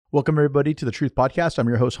Welcome, everybody, to the Truth Podcast. I'm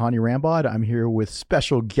your host, Hani Rambod. I'm here with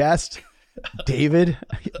special guest, David,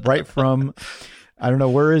 right from, I don't know,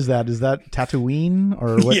 where is that? Is that Tatooine?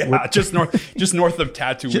 Or what? Just north of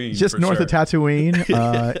Tatooine. Just north of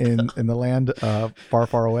Tatooine, in the land far,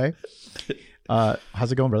 far away.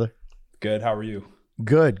 How's it going, brother? Good. How are you?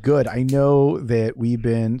 Good. I know that we've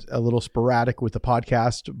been a little sporadic with the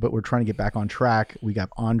podcast, but we're trying to get back on track. We got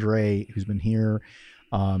Andre, who's been here.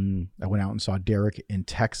 I went out and saw Derek in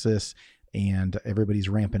Texas, and everybody's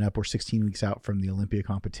ramping up. We're 16 weeks out from the Olympia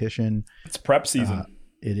competition. It's prep season.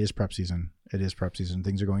 It is prep season.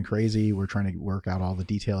 Things are going crazy. We're trying to work out all the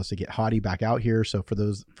details to get Hadi back out here. So for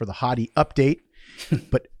the Hadi update,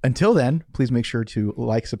 but until then, please make sure to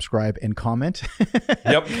like, subscribe, and comment.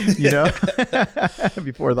 Yep.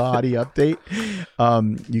 Before the Hadi update.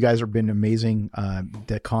 You guys have been amazing.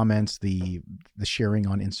 The comments, the sharing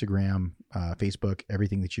on Instagram, Facebook,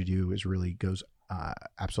 everything that you do goes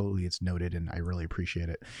absolutely. It's noted, and I really appreciate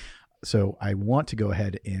it. So I want to go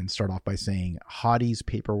ahead and start off by saying Hadi's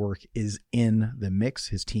paperwork is in the mix.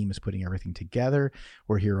 His team is putting everything together.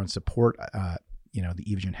 We're here on support, the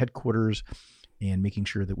Evogen headquarters, and making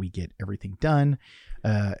sure that we get everything done.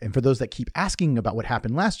 And for those that keep asking about what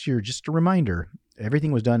happened last year, just a reminder,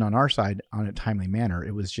 everything was done on our side on a timely manner.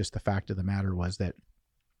 It was just the fact of the matter was that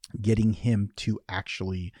getting him to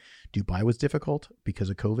actually Dubai was difficult because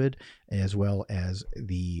of COVID, as well as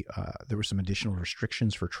there were some additional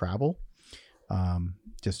restrictions for travel,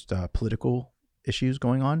 political issues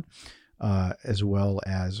going on, as well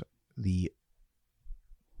as he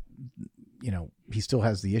still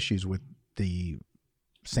has the issues with the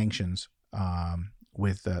sanctions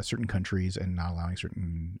with certain countries and not allowing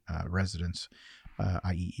certain residents,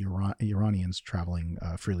 i.e. Iranians, traveling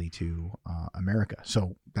freely to America.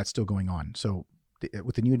 So that's still going on. So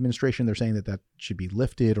with the new administration, they're saying that should be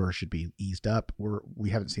lifted or should be eased up.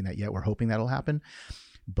 We haven't seen that yet. We're hoping that'll happen.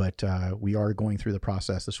 But we are going through the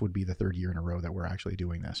process. This would be the third year in a row that we're actually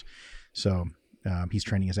doing this. So he's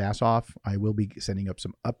training his ass off. I will be sending up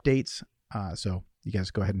some updates. So you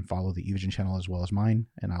guys go ahead and follow the Evogen channel as well as mine,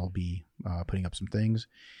 and I'll be putting up some things.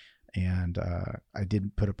 And I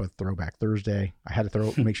did put up a Throwback Thursday. I had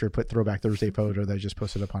to make sure to put Throwback Thursday photo that I just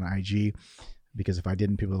posted up on IG, because if I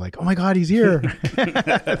didn't, people are like, "Oh my God, he's here!"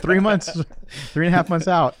 3.5 months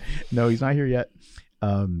out. No, he's not here yet.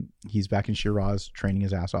 He's back in Shiraz training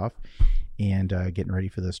his ass off and getting ready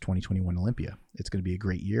for this 2021 Olympia. It's going to be a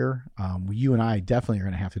great year. You and I definitely are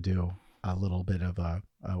going to have to do a little bit of a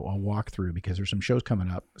walkthrough, because there's some shows coming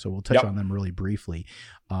up. So we'll touch on them really briefly.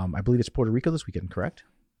 I believe it's Puerto Rico this weekend, correct?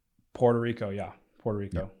 Puerto Rico, yeah. Puerto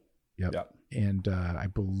Rico. Yep. And I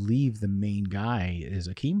believe the main guy is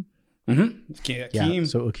Akeem. Mm-hmm. Akeem. Yeah,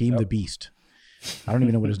 so Akeem the Beast. I don't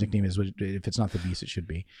even know what his nickname is. If it's not the Beast, it should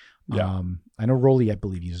be. Yeah. I know Rolly, I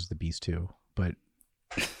believe, uses the Beast too, but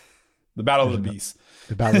the Battle of the Beast.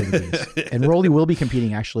 The Battle of the Beast. And Rolly will be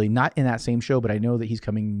competing, actually, not in that same show, but I know that he's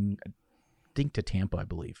coming, I think, to Tampa, I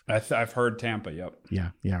believe. I've heard Tampa. Yep.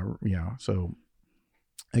 Yeah. So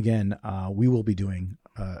again, we will be doing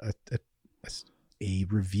a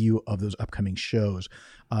review of those upcoming shows.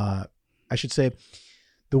 I should say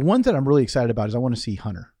the one that I'm really excited about is I want to see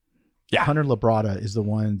Hunter. Yeah. Hunter Labrada is the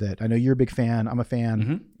one that I know you're a big fan. I'm a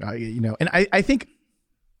fan, mm-hmm. And I think,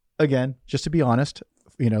 again, just to be honest,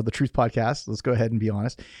 the Truth Podcast, let's go ahead and be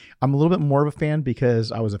honest. I'm a little bit more of a fan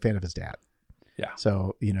because I was a fan of his dad. Yeah.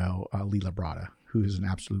 So, Lee Labrada, who's an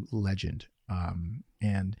absolute legend.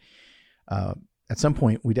 And at some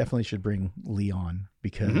point, we definitely should bring Lee on,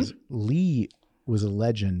 because Lee was a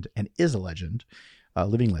legend and is a legend,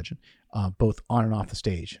 living legend, both on and off the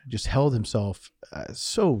stage. Just held himself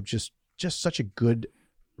just such a good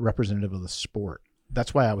representative of the sport.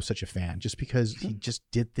 That's why I was such a fan, just because he just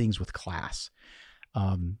did things with class.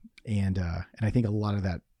 And I think a lot of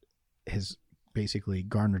that has basically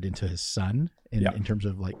garnered into his son in terms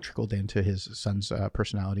of trickled into his son's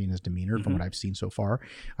personality and his demeanor from what I've seen so far.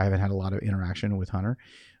 I haven't had a lot of interaction with Hunter,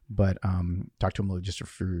 but talked to him just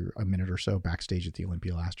for a minute or so backstage at the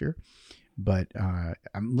Olympia last year. But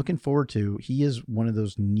I'm looking forward to, he is one of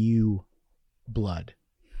those new blood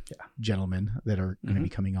gentlemen that are going to be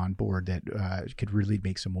coming on board that could really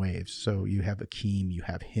make some waves. So you have Akeem, you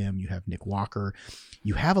have him, you have Nick Walker,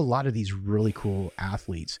 you have a lot of these really cool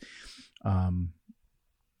athletes.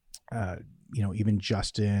 Even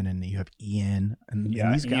Justin, and you have Ian and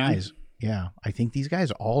these guys. Yeah. I think these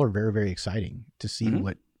guys all are very, very exciting to see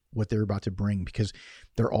what they're about to bring, because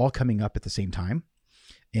they're all coming up at the same time.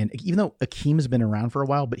 And even though Akeem's been around for a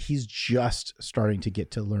while, but he's just starting to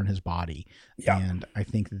get to learn his body. Yeah. And I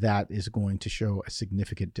think that is going to show a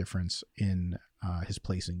significant difference in his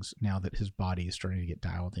placings now that his body is starting to get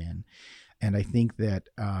dialed in. And I think that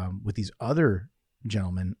with these other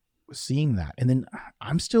gentlemen, seeing that, and then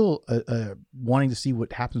I'm still wanting to see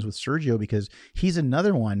what happens with Sergio, because he's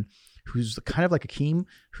another one who's kind of like Akeem,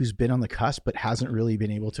 who's been on the cusp but hasn't really been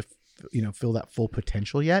able to fill that full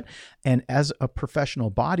potential yet. And as a professional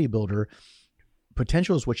bodybuilder,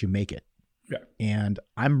 potential is what you make it. Yeah. And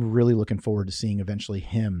I'm really looking forward to seeing eventually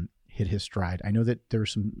him hit his stride. I know that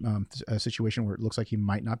there's some a situation where it looks like he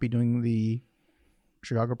might not be doing the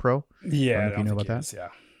Chicago Pro. Yeah, I don't know if you know about that. Yeah.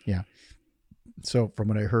 Yeah. So from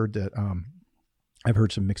what I heard, that I've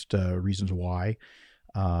heard some mixed reasons why,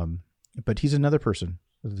 but he's another person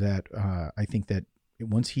that I think that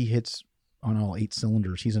once he hits on all 8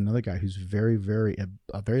 cylinders, he's another guy who's very, very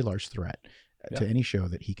a very large threat to any show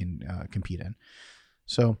that he can compete in.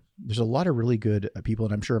 So there's a lot of really good people,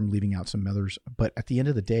 and I'm sure I'm leaving out some others, but at the end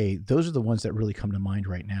of the day, those are the ones that really come to mind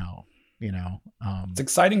right now. It's an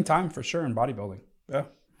exciting time for sure in bodybuilding. Yeah.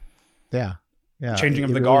 Yeah. Yeah. Changing of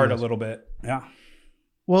the really guard is. a little bit. Yeah.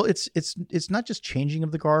 Well, it's not just changing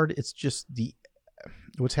of the guard. It's just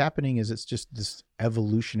what's happening is it's just this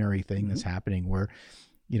evolutionary thing that's happening where,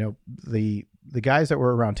 the guys that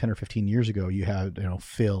were around 10 or 15 years ago, you had,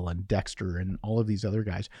 Phil and Dexter and all of these other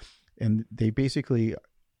guys, and they basically,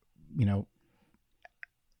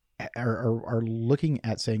 are looking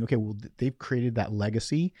at saying, okay, well, they've created that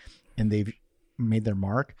legacy and they've made their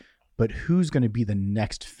mark, but who's going to be the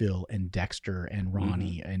next Phil and Dexter and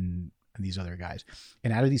Ronnie and these other guys?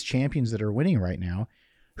 And out of these champions that are winning right now,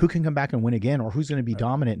 who can come back and win again, or who's going to be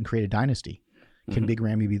dominant and create a dynasty? Can Big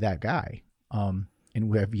Ramy be that guy? And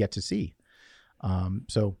we have yet to see.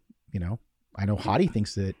 So, I know Hottie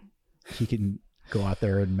thinks that he can go out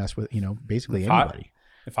there and mess with, basically anybody.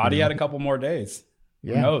 If Hottie had a couple more days,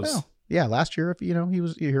 who knows? Well, yeah. Last year, if he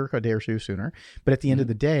was here a day or two sooner, but at the end of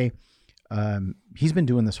the day, he's been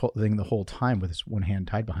doing this whole thing the whole time with his one hand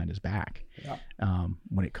tied behind his back. Yeah.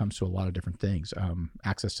 When it comes to a lot of different things,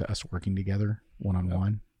 access to us working together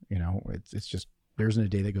one-on-one, it's just, there isn't a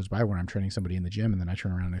day that goes by where I'm training somebody in the gym and then I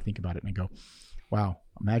turn around and I think about it and I go, wow,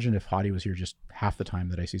 imagine if Hottie was here just half the time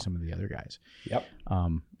that I see some of the other guys. Yep.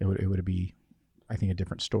 It would be, I think, a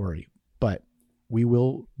different story, but we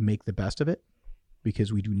will make the best of it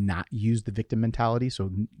because we do not use the victim mentality.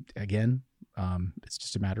 So again, it's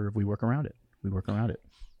just a matter of we work around it.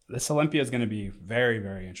 This Olympia is going to be very,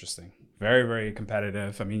 very interesting. Very, very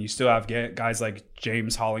competitive. I mean, you still have guys like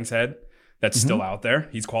James Hollingshead that's still out there.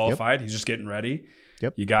 He's qualified. Yep. He's just getting ready.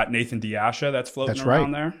 Yep. You got Nathan Diasha that's floating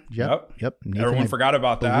around there. Yep. Nathan, everyone forgot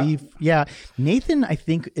about that. Yeah. Nathan, I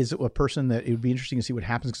think, is a person that it would be interesting to see what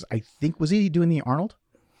happens because I think, was he doing the Arnold?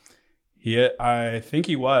 I think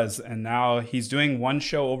he was, and now he's doing one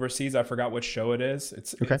show overseas. I forgot which show it is.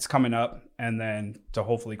 It's coming up, and then to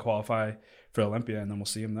hopefully qualify for Olympia, and then we'll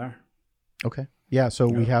see him there. Okay. Yeah. So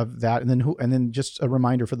we have that, and then just a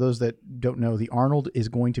reminder for those that don't know, the Arnold is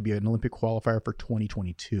going to be an Olympic qualifier for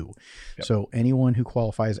 2022. Yep. So anyone who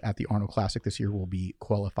qualifies at the Arnold Classic this year will be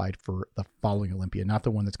qualified for the following Olympia, not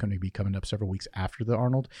the one that's going to be coming up several weeks after the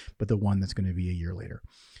Arnold, but the one that's going to be a year later.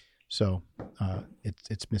 So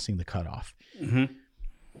it's missing the cutoff. Mm-hmm.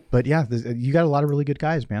 But yeah, you got a lot of really good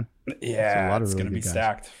guys, man. Yeah, it's going to be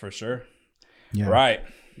stacked for sure. Yeah. Right.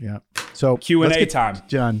 Yeah. So Q&A time.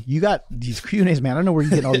 John, you got these Q&As, man. I don't know where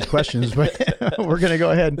you're getting all these questions, but we're going to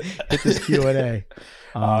go ahead and hit this Q&A.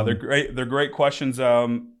 They're great. They're great questions.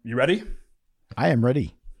 You ready? I am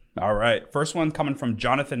ready. All right. First one coming from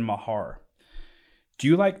Jonathan Mahar. Do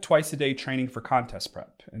you like twice a day training for contest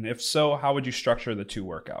prep? And if so, how would you structure the 2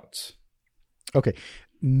 workouts? Okay.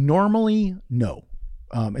 Normally, no.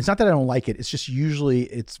 It's not that I don't like it. It's just usually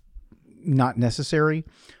it's not necessary.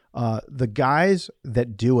 The guys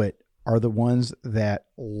that do it are the ones that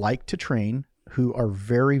like to train, who are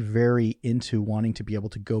very, very into wanting to be able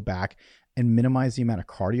to go back and minimize the amount of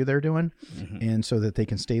cardio they're doing. Mm-hmm. And so that they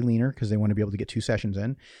can stay leaner because they want to be able to get 2 sessions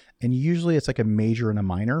in. And usually it's like a major and a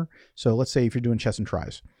minor. So let's say if you're doing chest and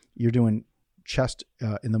tries, you're doing chest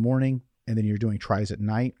in the morning and then you're doing tries at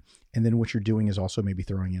night. And then what you're doing is also maybe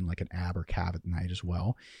throwing in like an ab or calf at night as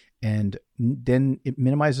well. And then it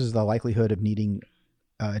minimizes the likelihood of needing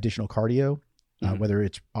additional cardio, whether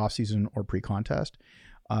it's off season or pre-contest.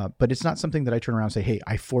 But it's not something that I turn around and say, hey,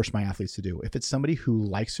 I force my athletes to do. If it's somebody who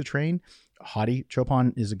likes to train, Hottie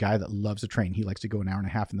Chopin is a guy that loves to train. He likes to go an hour and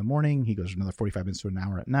a half in the morning. He goes another 45 minutes to an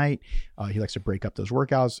hour at night. He likes to break up those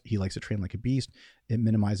workouts. He likes to train like a beast. It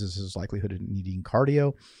minimizes his likelihood of needing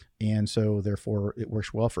cardio. And so therefore it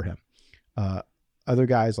works well for him. Other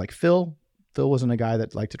guys like Phil wasn't a guy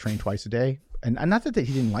that liked to train twice a day. And not that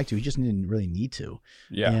he didn't like to, he just didn't really need to.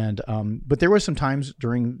 Yeah. And, but there were some times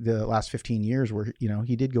during the last 15 years where,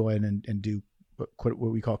 he did go in and do what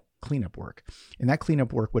we call cleanup work. And that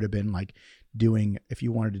cleanup work would have been like doing, if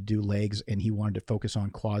you wanted to do legs and he wanted to focus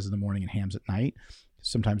on quads in the morning and hams at night,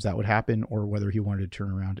 sometimes that would happen, or whether he wanted to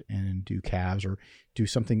turn around and do calves or do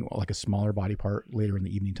something like a smaller body part later in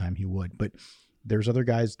the evening time, he would. But there's other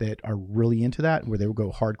guys that are really into that, where they will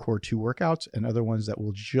go hardcore 2 workouts, and other ones that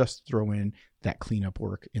will just throw in that cleanup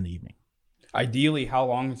work in the evening. Ideally, how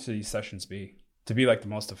long should these sessions be to be like the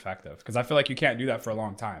most effective? Because I feel like you can't do that for a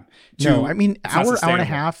long time. No, I mean, hour and a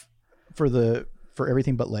half for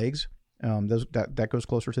everything but legs. That goes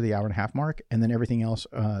closer to the hour and a half mark. And then everything else,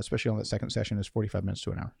 especially on that second session, is 45 minutes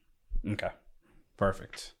to an hour. Okay.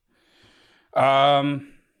 Perfect.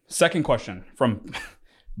 Second question from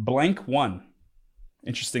Blank One.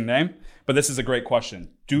 Interesting name, but this is a great question.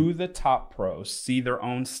 Do the top pros see their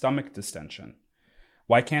own stomach distension?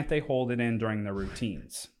 Why can't they hold it in during their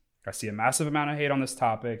routines? I see a massive amount of hate on this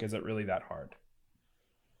topic. Is it really that hard?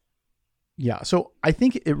 Yeah. So I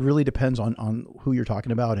think it really depends on who you're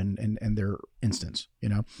talking about and their instance.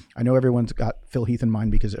 I know everyone's got Phil Heath in mind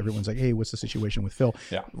because everyone's like, hey, what's the situation with Phil?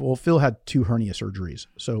 Yeah. Well, Phil had 2 hernia surgeries.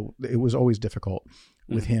 So it was always difficult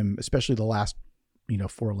with him, especially the last,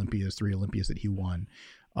 4 Olympias, 3 Olympias that he won.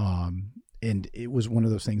 And it was one of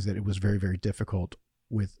those things that it was very, very difficult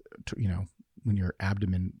with, when your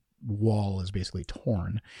abdomen wall is basically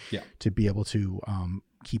torn, to be able to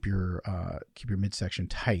keep your midsection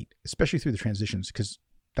tight, especially through the transitions, because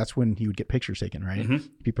that's when he would get pictures taken, right? Mm-hmm.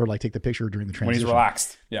 People are like, take the picture during the transition. When he's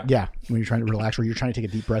relaxed. Yeah. When you're trying to relax, or you're trying to take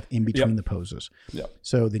a deep breath in between the poses.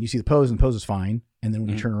 So then you see the pose, and the pose is fine. And then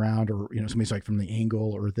when you turn around, or, somebody's like from the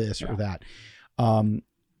angle or this or that. And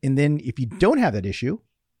then if you don't have that issue,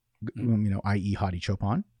 i.e. Hadi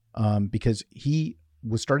Choopan, because he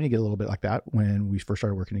was starting to get a little bit like that when we first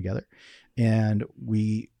started working together. And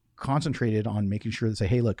we concentrated on making sure to say,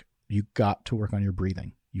 hey, look, you got to work on your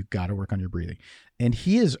breathing. You got to work on your breathing. And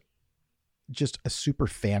he is just a super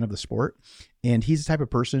fan of the sport. And he's the type of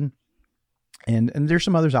person, and there's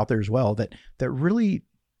some others out there as well that really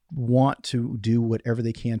want to do whatever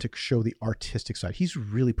they can to show the artistic side. He's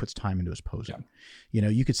really puts time into his posing.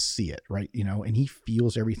 You could see it, right? And he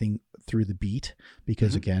feels everything through the beat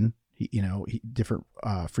because again, different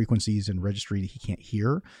frequencies and registry he can't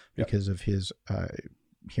hear because of his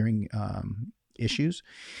hearing issues.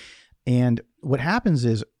 And what happens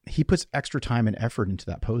is he puts extra time and effort into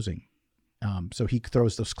that posing. So he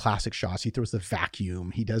throws those classic shots. He throws the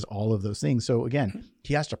vacuum. He does all of those things. So again,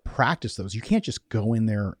 he has to practice those. You can't just go in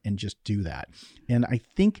there and just do that. And I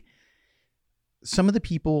think some of the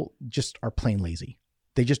people just are plain lazy.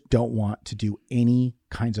 They just don't want to do any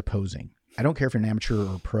kinds of posing. I don't care if you're an amateur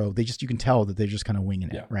or a pro. You can tell that they're just kind of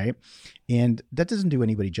winging it, right? And that doesn't do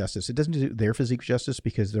anybody justice. It doesn't do their physique justice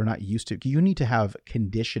because they're not used to it. You need to have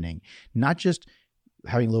conditioning, not just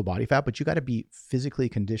having low body fat, but you got to be physically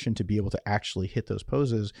conditioned to be able to actually hit those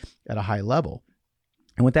poses at a high level.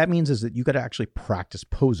 And what that means is that you got to actually practice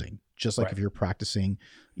posing, just like if you're practicing,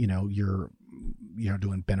 you're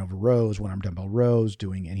doing bent over rows, 1-arm dumbbell rows,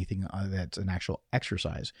 doing anything that's an actual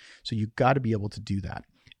exercise. So you got to be able to do that.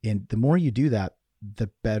 And the more you do that, the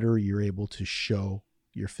better you're able to show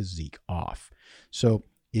your physique off. So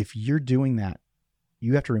if you're doing that,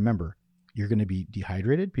 you have to remember you're going to be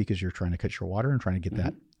dehydrated because you're trying to cut your water and trying to get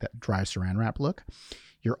that dry saran wrap look.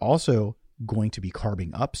 You're also going to be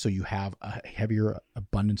carbing up. So you have a heavier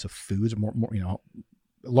abundance of foods, more,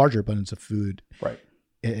 larger abundance of food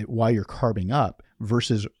while you're carbing up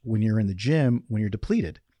versus when you're in the gym, when you're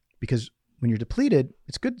depleted. Because when you're depleted,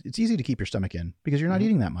 it's good. It's easy to keep your stomach in because you're not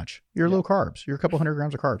eating that much. You're low carbs. You're a couple 100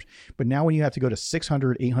 grams of carbs. But now when you have to go to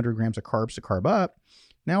 600, 800 grams of carbs to carb up,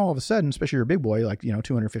 now all of a sudden, especially you're a big boy, like,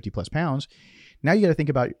 250 plus pounds, now you got to think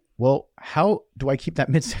about, well, how do I keep that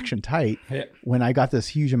midsection tight when I got this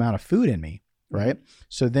huge amount of food in me, right?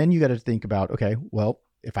 So then you got to think about, okay, well,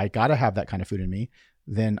 if I got to have that kind of food in me,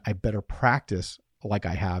 then I better practice like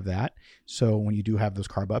I have that. So when you do have those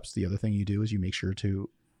carb ups, the other thing you do is you make sure to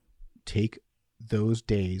take those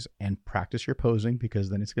days and practice your posing, because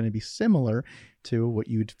then it's going to be similar to what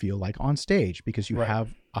you would feel like on stage because you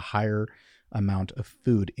have a higher amount of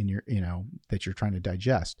food in your, that you're trying to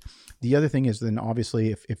digest. The other thing is then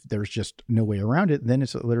obviously if there's just no way around it, then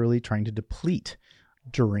it's literally trying to deplete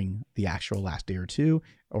during the actual last day or two,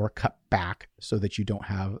 or cut back so that you don't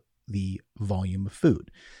have the volume of food.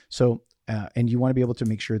 So, and you want to be able to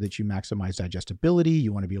make sure that you maximize digestibility.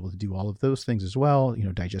 You want to be able to do all of those things as well.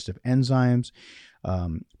 Digestive enzymes,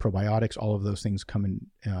 probiotics, all of those things come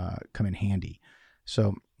in handy.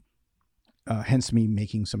 So hence me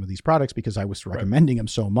making some of these products, because I was recommending them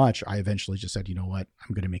so much. I eventually just said, you know what,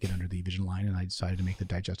 I'm going to make it under the Evogen line. And I decided to make the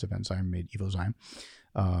digestive enzyme, made Evozyme,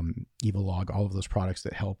 Evolog, all of those products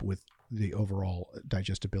that help with the overall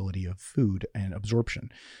digestibility of food and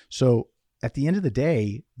absorption. So at the end of the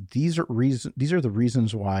day, these are the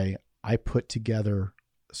reasons why I put together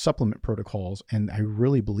supplement protocols, and I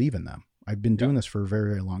really believe in them. I've been doing this for a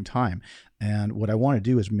very, very long time. And what I want to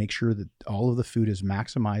do is make sure that all of the food is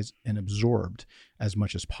maximized and absorbed as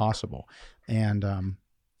much as possible. And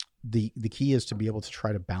the key is to be able to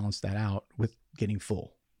try to balance that out with getting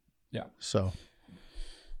full. Yeah. So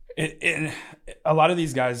a lot of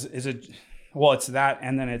these guys it's that,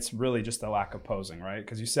 and then it's really just the lack of posing, right?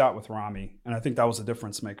 Because you saw it with Rami, and I think that was a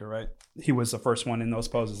difference maker, right? He was the first one in those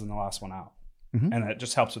poses and the last one out. Mm-hmm. And it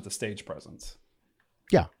just helps with the stage presence.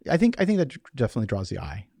 Yeah, I think that definitely draws the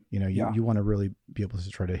eye. You know, you want to really be able to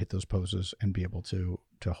try to hit those poses and be able to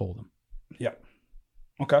hold them. Yeah.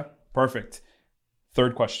 Okay, perfect.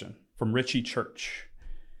 Third question from Richie Church.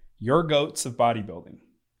 Your goats of bodybuilding.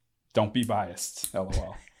 Don't be biased,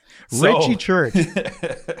 LOL. Richie Church,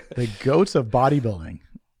 the goats of bodybuilding.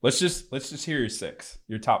 Let's just hear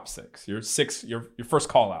your top six. Your first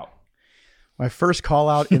call out. My first call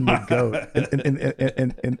out in the goat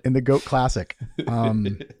in the goat classic.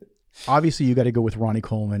 Obviously you got to go with Ronnie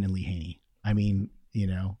Coleman and Lee Haney. I mean,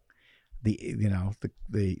 the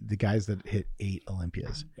guys that hit 8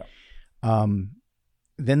 Olympias. Yeah.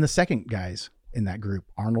 Then the second guys in that group,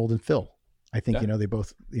 Arnold and Phil. I think,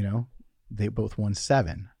 they both won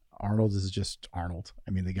 7. Arnold is just Arnold.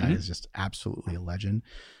 I mean, the guy is just absolutely a legend.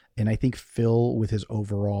 And I think Phil, with his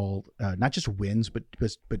overall, not just wins, but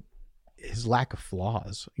his lack of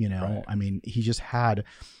flaws, right. I mean, he just had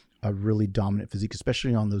a really dominant physique,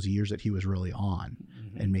 especially on those years that he was really on,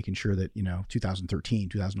 and making sure that, 2013,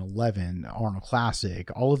 2011, Arnold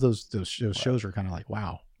Classic, all of those shows are kind of like,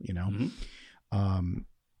 wow,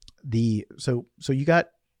 so you got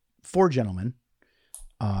 4 gentlemen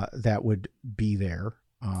that would be there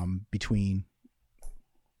between,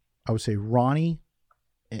 I would say, Ronnie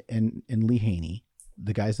and Lee Haney,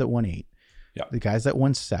 the guys that won 8, the guys that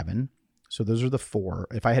won 7. So those are the 4.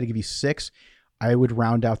 If I had to give you 6, I would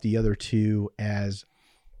round out the other 2 as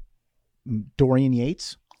Dorian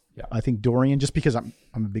Yates. Yeah. I think Dorian, just because I'm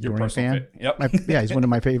a big Dorian fan. Yep. He's one of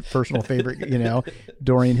my personal favorite,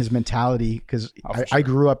 Dorian, his mentality, because I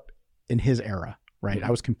grew up in his era, right? Mm-hmm.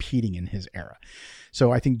 I was competing in his era.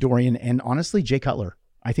 So I think Dorian, and honestly, Jay Cutler.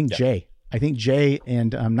 I think Jay,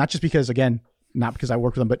 and not just because, again, not because I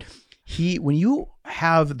worked with him, but when you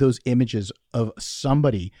have those images of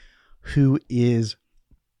somebody who is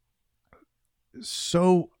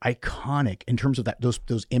so iconic in terms of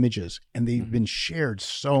those images, and they've been shared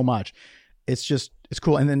so much, it's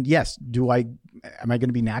cool. And then, yes, am I going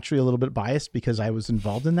to be naturally a little bit biased because I was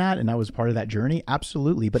involved in that and I was part of that journey?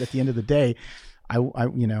 Absolutely. But at the end of the day,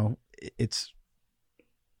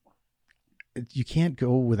 you can't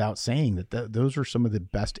go without saying that those are some of the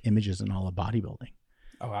best images in all of bodybuilding.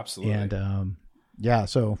 Oh, absolutely. And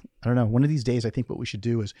so I don't know. One of these days, I think what we should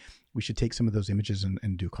do is we should take some of those images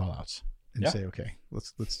and do call outs and say, okay,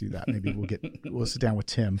 let's do that. Maybe we'll sit down with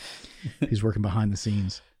Tim, who's working behind the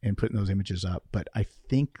scenes, and putting those images up. But I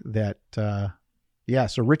think that,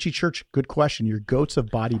 so Richie Church, good question. Your goats of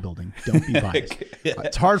bodybuilding. Don't be biased.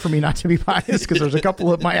 It's hard for me not to be biased because there's a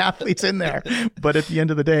couple of my athletes in there. But at the end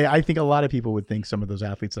of the day, I think a lot of people would think some of those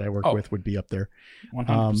athletes that I work with would be up there.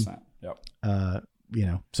 100%.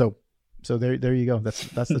 Yep. So there you go.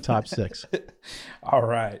 That's the top 6. All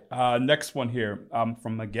right. Next one here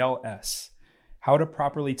from Miguel S. How to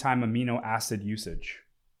properly time amino acid usage.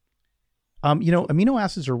 Amino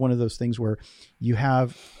acids are one of those things where you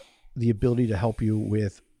have the ability to help you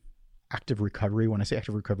with active recovery. When I say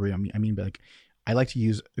active recovery, I mean like I like to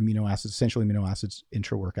use essential amino acids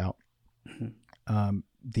intra-workout. Mm-hmm.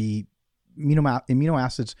 The amino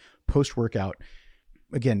acids post-workout,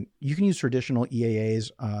 again, you can use traditional EAAs,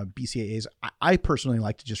 BCAAs. I personally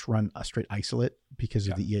like to just run a straight isolate because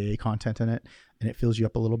of the EAA content in it, and it fills you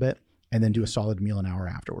up a little bit, and then do a solid meal an hour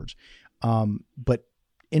afterwards. But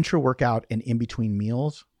intra-workout and in between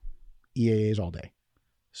meals, EAAs all day.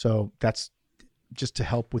 So that's just to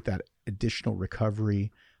help with that additional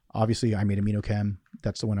recovery. Obviously, I made AminoChem.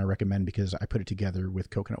 That's the one I recommend because I put it together with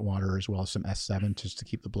coconut water as well as some S7 just to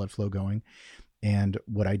keep the blood flow going. And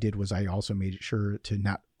what I did was I also made sure to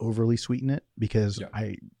not overly sweeten it because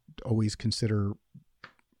I always consider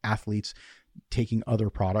athletes taking other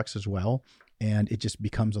products as well. And it just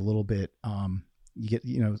becomes a little bit you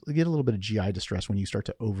get a little bit of GI distress when you start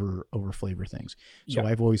to over flavor things. So Yeah.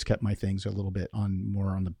 I've always kept my things a little bit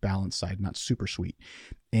more on the balanced side, not super sweet.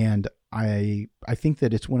 And I think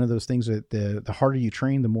that it's one of those things that the harder you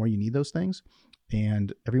train, the more you need those things.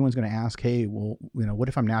 And everyone's going to ask, hey, well, what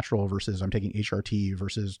if I'm natural versus I'm taking HRT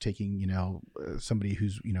versus taking, somebody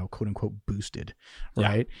who's, quote unquote boosted,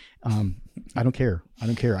 right? Yeah. I don't care.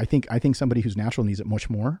 I think somebody who's natural needs it much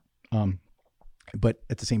more. But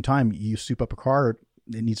at the same time, you soup up a car,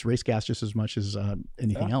 it needs race gas just as much as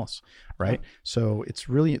anything else, right? Yeah. So it's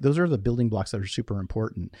really, those are the building blocks that are super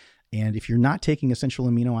important. And if you're not taking essential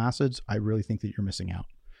amino acids, I really think that you're missing out,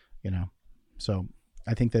 So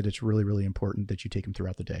I think that it's really, really important that you take them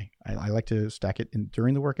throughout the day. I like to stack it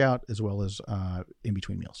during the workout as well as in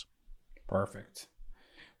between meals. Perfect.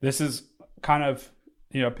 This is kind of,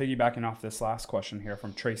 piggybacking off this last question here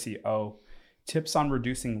from Tracy O. Tips on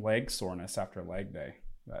reducing leg soreness after leg day.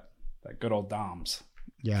 That good old DOMS.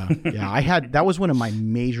 Yeah. That was one of my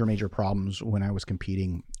major problems when I was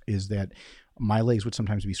competing, is that my legs would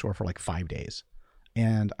sometimes be sore for like 5 days.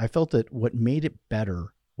 And I felt that what made it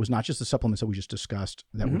better was not just the supplements that we just discussed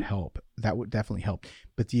that would help. That would definitely help.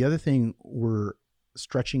 But the other thing were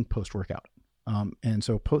stretching post-workout. And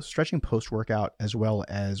so stretching post-workout as well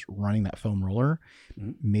as running that foam roller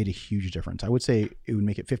made a huge difference. I would say it would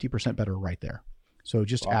make it 50% better right there. So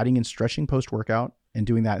just adding in stretching post-workout and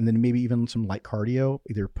doing that, and then maybe even some light cardio,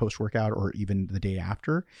 either post-workout or even the day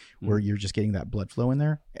after, where you're just getting that blood flow in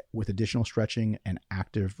there with additional stretching and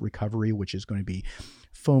active recovery, which is going to be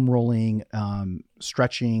foam rolling,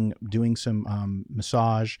 stretching, doing some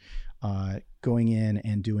massage, going in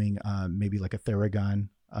and doing maybe like a Theragun,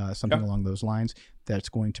 something along those lines, that's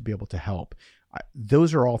going to be able to help.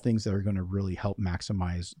 Those are all things that are going to really help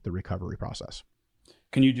maximize the recovery process.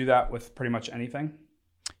 Can you do that with pretty much anything?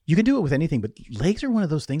 You can do it with anything, but legs are one of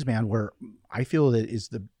those things, man, where I feel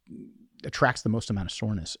that attracts the most amount of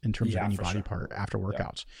soreness in terms of any body part after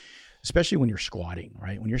workouts, especially when you're squatting,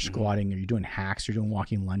 right? When you're squatting or you're doing hacks, you're doing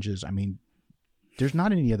walking lunges. I mean, there's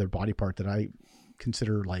not any other body part that I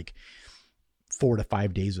consider like 4 to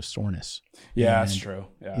 5 days of soreness. Yeah, that's true.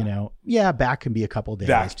 Yeah. Back can be a couple of days.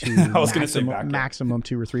 Back. I was going to say back. Maximum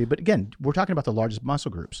 2 or 3. But again, we're talking about the largest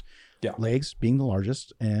muscle groups. Yeah. Legs being the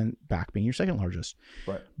largest and back being your second largest.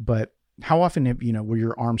 Right. But how often were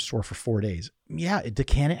your arms sore for 4 days? Yeah.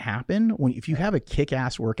 Can it happen if you have a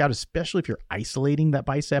kick-ass workout, especially if you're isolating that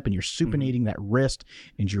bicep and you're supinating that wrist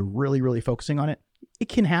and you're really, really focusing on it? It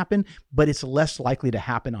can happen, but it's less likely to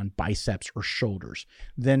happen on biceps or shoulders.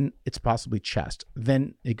 Then it's possibly chest.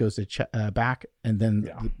 Then it goes to back, and then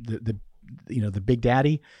the big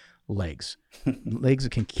daddy, legs. Legs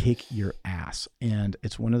can kick your ass, and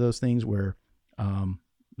it's one of those things where,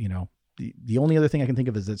 the only other thing I can think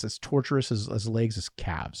of is it's as torturous as legs is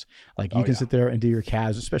calves. Like you can sit there and do your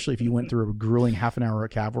calves, especially if you went through a grueling half an hour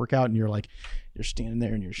calf workout and you're standing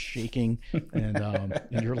there and you're shaking and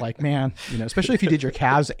and you're like, man, especially if you did your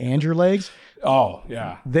calves and your legs. Oh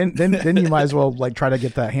yeah. Then you might as well like try to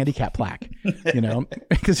get the handicap plaque,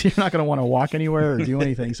 because you're not going to want to walk anywhere or do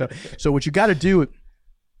anything. So what you got to do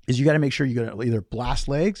is you got to make sure you got to either blast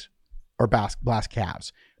legs or blast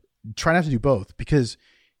calves. Try not to do both, because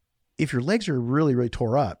if your legs are really, really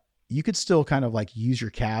tore up, you could still kind of like use your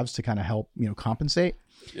calves to kind of help, compensate.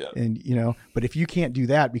 Yeah. And, but if you can't do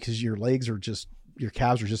that because your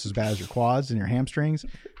calves are just as bad as your quads and your hamstrings,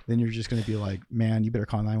 then you're just going to be like, man, you better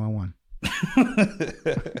call 911.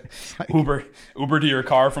 Uber to your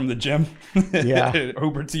car from the gym. Yeah.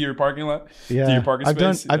 Uber to your parking lot. Yeah. To your parking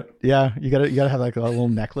space. You gotta have like a little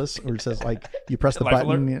necklace where it says like you press the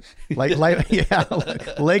button, leg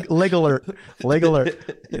alert.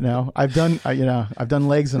 I've done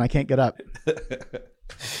legs and I can't get up.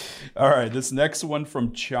 All right, this next one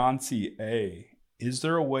from Chauncey A. Is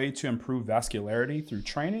there a way to improve vascularity through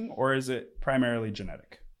training, or is it primarily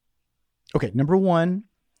genetic? Okay, number one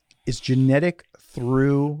is genetic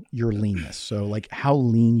through your leanness. So like how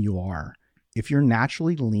lean you are. If you're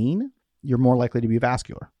naturally lean, you're more likely to be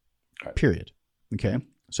vascular, period. Okay.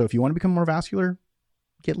 So if you want to become more vascular,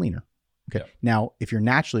 get leaner. Okay. Yeah. Now, if you're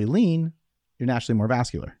naturally lean, you're naturally more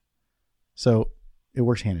vascular. So it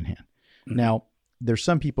works hand in hand. Mm-hmm. Now, there's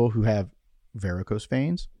some people who have varicose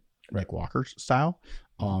veins, like Walker style.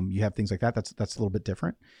 You have things like that. That's a little bit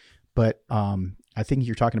different. But I think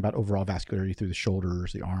you're talking about overall vascularity through the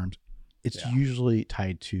shoulders, the arms. It's usually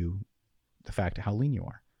tied to the fact of how lean you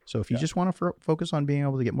are. So if you just want to focus on being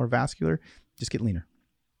able to get more vascular, just get leaner.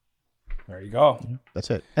 There you go.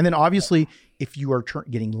 That's it. And then obviously, if you are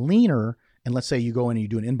getting leaner, and let's say you go in and you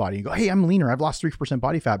do an in-body, you go, hey, I'm leaner. I've lost 3%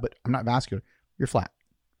 body fat, but I'm not vascular. You're flat.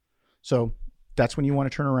 So that's when you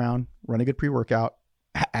want to turn around, run a good pre-workout,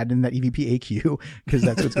 add in that EVP AQ, because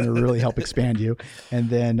that's what's going to really help expand you. And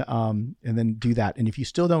then do that. And if you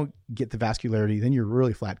still don't get the vascularity, then you're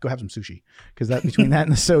really flat. Go have some sushi, because that between that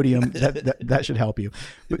and the sodium, that should help you.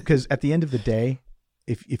 Because at the end of the day,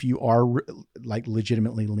 if you are like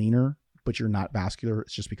legitimately leaner, but you're not vascular,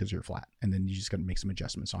 it's just because you're flat. And then you just got to make some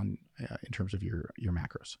adjustments on in terms of your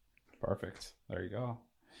macros. Perfect. There you go.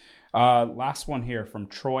 Last one here from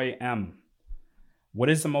Troy M. What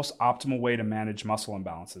is the most optimal way to manage muscle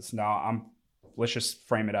imbalances? Now, let's just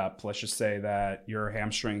frame it up. Let's just say that your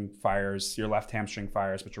hamstring fires, your left hamstring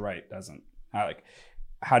fires, but your right doesn't.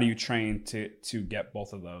 How do you train to get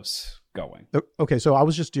both of those going? Okay, so I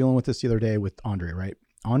was just dealing with this the other day with Andre, right?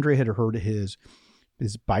 Andre had hurt his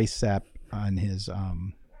bicep on his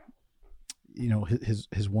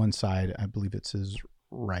his one side. I believe it's his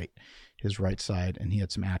right side, and he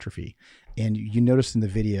had some atrophy. And you noticed in the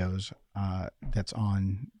videos that's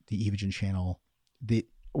on the Evogen channel,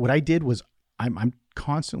 what I did was I'm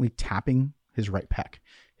constantly tapping his right pec,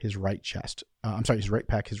 his right chest. His right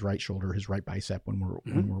pec, his right shoulder, his right bicep when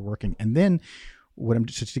we're working. And then what I'm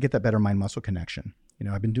just to get that better mind muscle connection.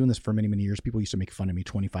 I've been doing this for many, many years. People used to make fun of me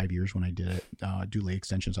 25 years when I did it, do leg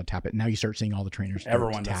extensions on tap it. Now you start seeing all the trainers.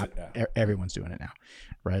 Everyone does it. Yeah. Everyone's doing it now,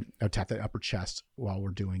 right? I would tap the upper chest while we're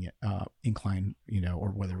doing it, incline, or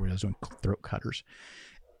whether we're doing throat cutters.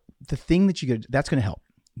 The thing that that's going to help.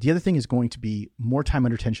 The other thing is going to be more time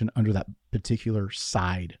under tension under that particular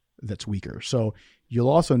side that's weaker. So you'll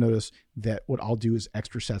also notice that what I'll do is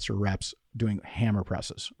extra sets or reps doing hammer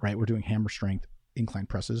presses, right? We're doing hammer strength incline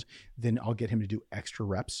presses. Then I'll get him to do extra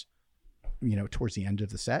reps, towards the end of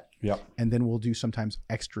the set. Yep. And then we'll do sometimes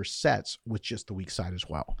extra sets with just the weak side as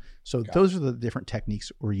well. So those are the different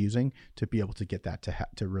techniques we're using to be able to get that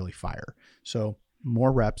to really fire. So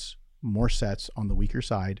more reps, more sets on the weaker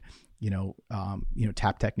side,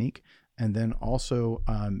 tap technique. And then also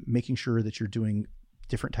making sure that you're doing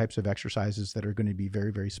different types of exercises that are going to be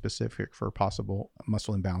very, very specific for possible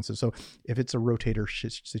muscle imbalances. So if it's a rotator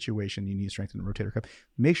situation, you need to strengthen the rotator cuff.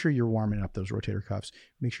 Make sure you're warming up those rotator cuffs.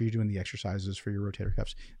 Make sure you're doing the exercises for your rotator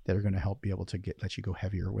cuffs that are going to help be able to let you go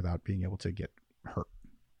heavier without being able to get hurt.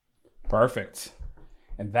 Perfect.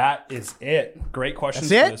 And that is it. Great questions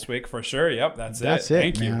for this week for sure. Yep, that's it.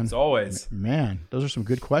 Thank you, as always. Man, those are some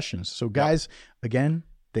good questions. So guys, again,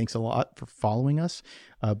 thanks a lot for following us,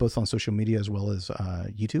 both on social media as well as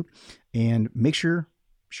YouTube. And make sure,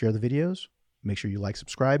 share the videos. Make sure you like,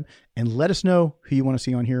 subscribe, and let us know who you want to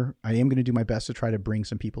see on here. I am going to do my best to try to bring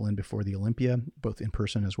some people in before the Olympia, both in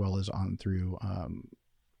person as well as on through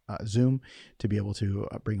Zoom, to be able to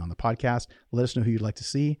bring on the podcast. Let us know who you'd like to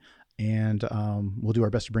see, and we'll do our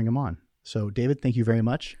best to bring them on. So, David, thank you very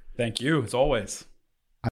much. Thank you, as always.